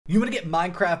You want to get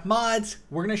Minecraft mods?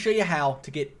 We're going to show you how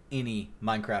to get any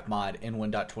Minecraft mod in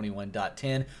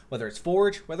 1.21.10, whether it's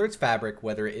Forge, whether it's Fabric,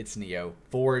 whether it's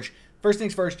NeoForge. First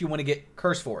things first, you want to get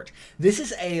CurseForge. This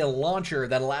is a launcher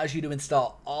that allows you to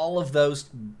install all of those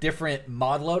different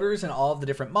mod loaders and all of the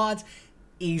different mods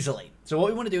easily. So what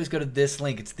we want to do is go to this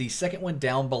link. It's the second one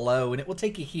down below, and it will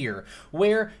take you here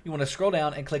where you want to scroll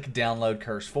down and click Download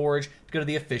CurseForge to go to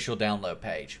the official download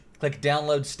page. Click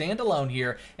Download Standalone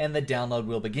here, and the download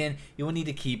will begin. You will need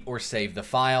to keep or save the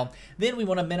file. Then we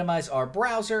want to minimize our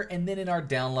browser, and then in our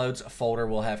Downloads folder,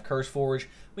 we'll have CurseForge.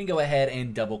 We can go ahead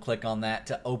and double-click on that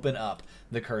to open up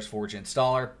the CurseForge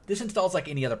installer. This installs like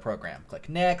any other program. Click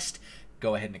Next.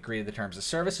 Go ahead and agree to the terms of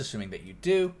service, assuming that you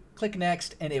do. Click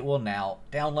Next, and it will now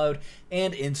download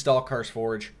and install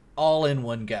CurseForge all in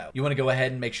one go. You want to go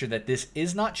ahead and make sure that this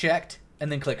is not checked,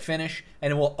 and then click Finish,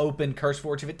 and it will open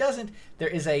CurseForge. If it doesn't, there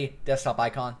is a desktop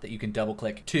icon that you can double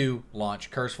click to launch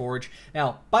CurseForge.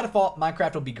 Now, by default,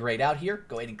 Minecraft will be grayed out here.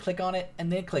 Go ahead and click on it,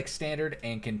 and then click Standard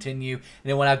and Continue,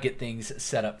 and it will now get things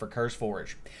set up for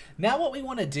CurseForge. Now what we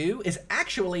want to do is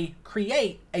actually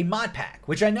create a mod pack,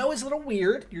 which I know is a little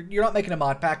weird. You're not making a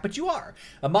mod pack, but you are.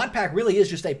 A mod pack really is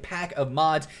just a pack of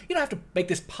mods. You don't have to make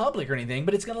this public or anything,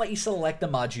 but it's going to let you select the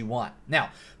mods you want.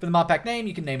 Now, for the mod pack name,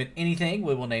 you can name it anything.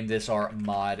 We will name this our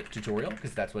mod tutorial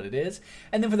because that's what it is.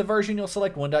 And then for the version, you'll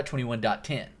select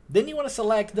 1.21.10. Then you want to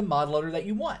select the mod loader that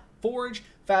you want, Forge,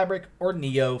 Fabric, or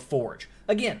NeoForge.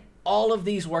 Again, all of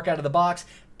these work out of the box,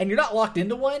 and you're not locked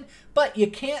into one, but you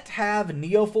can't have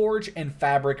NeoForge and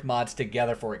Fabric mods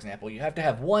together, for example. You have to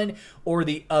have one or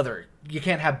the other. You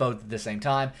can't have both at the same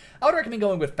time. I would recommend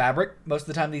going with Fabric most of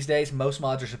the time these days. Most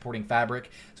mods are supporting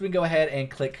Fabric. So we can go ahead and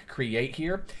click Create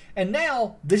here. And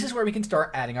now, this is where we can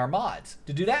start adding our mods.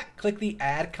 To do that, click the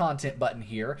Add Content button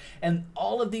here, and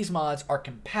all of these mods are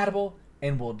compatible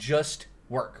and will just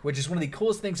work, which is one of the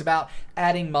coolest things about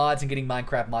adding mods and getting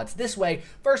Minecraft mods this way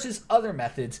versus other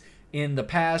methods. In the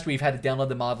past, we've had to download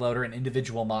the mod loader and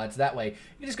individual mods that way.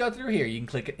 You just go through here. You can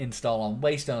click Install on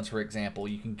Waystones, for example.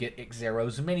 You can get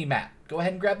Xero's mini-map. Go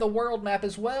ahead and grab the world map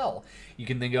as well. You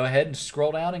can then go ahead and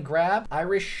scroll down and grab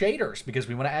Irish shaders because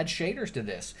we want to add shaders to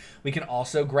this. We can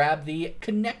also grab the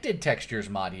connected textures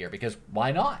mod here because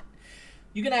why not?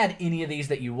 You can add any of these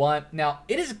that you want. Now,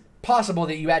 it is possible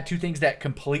that you add two things that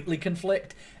completely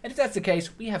conflict, and if that's the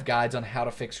case, we have guides on how to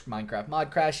fix Minecraft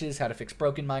mod crashes, how to fix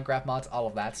broken Minecraft mods, all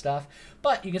of that stuff.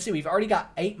 But you can see we've already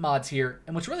got 8 mods here,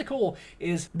 and what's really cool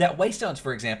is that Waystones,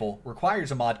 for example,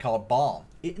 requires a mod called Balm.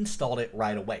 It installed it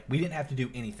right away. We didn't have to do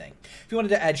anything. If you wanted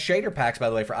to add shader packs, by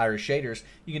the way, for Irish shaders,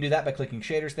 you can do that by clicking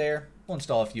shaders there. We'll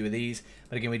install a few of these,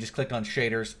 but again, we just click on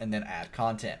shaders and then add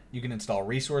content. You can install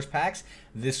resource packs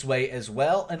this way as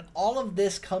well, and all of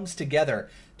this comes together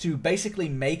to basically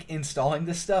make installing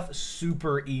this stuff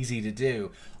super easy to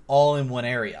do, all in one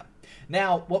area.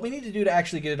 Now, what we need to do to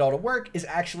actually get it all to work is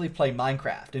actually play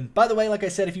Minecraft. And by the way, like I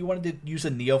said, if you wanted to use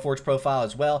a NeoForge profile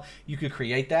as well, you could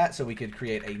create that. So we could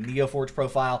create a NeoForge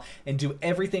profile and do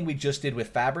everything we just did with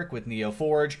Fabric with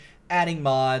NeoForge, adding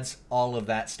mods, all of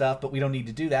that stuff. But we don't need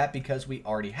to do that because we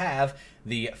already have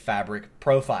the Fabric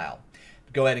profile.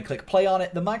 Go ahead and click play on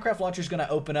it. The Minecraft launcher is going to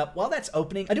open up. While that's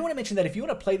opening, I do want to mention that if you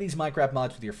want to play these Minecraft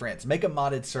mods with your friends, make a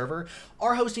modded server,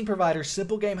 our hosting provider,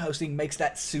 SimpleGameHosting, makes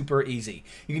that super easy.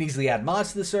 You can easily add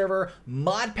mods to the server,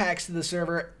 mod packs to the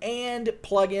server, and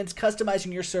plugins,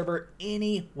 customizing your server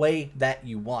any way that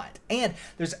you want. And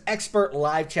there's expert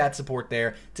live chat support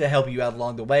there to help you out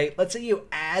along the way. Let's say you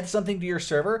add something to your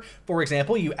server. For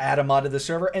example, you add a mod to the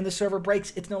server and the server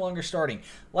breaks. It's no longer starting.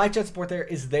 Live chat support there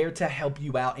is there to help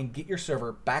you out and get your server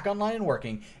back online and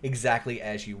working exactly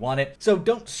as you want it. So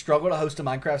don't struggle to host a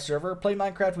Minecraft server. Play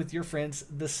Minecraft with your friends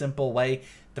the simple way.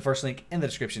 The first link in the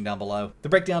description down below.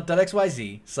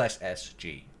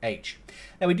 thebreakdown.xyz/SGH.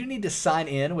 Now we do need to sign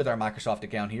in with our Microsoft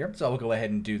account here, so I will go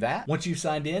ahead and do that. Once you've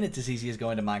signed in, it's as easy as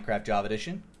going to Minecraft Java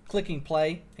Edition, clicking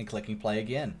play, and clicking play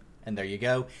again. And there you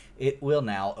go. It will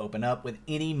now open up with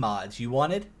any mods you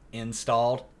wanted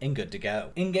installed and good to go.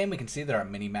 In game, we can see that our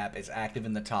mini map is active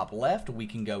in the top left. We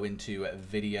can go into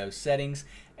video settings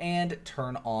and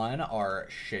turn on our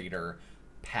shader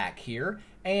pack here.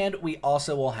 And we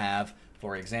also will have,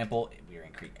 for example, if we're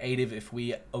in creative, if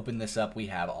we open this up, we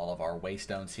have all of our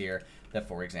waystones here that,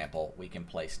 for example, we can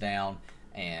place down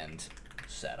and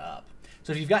set up.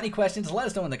 So if you've got any questions, let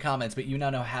us know in the comments, but you now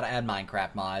know how to add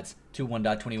Minecraft mods to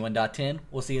 1.21.10.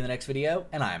 We'll see you in the next video,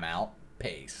 and I'm out.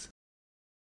 Peace.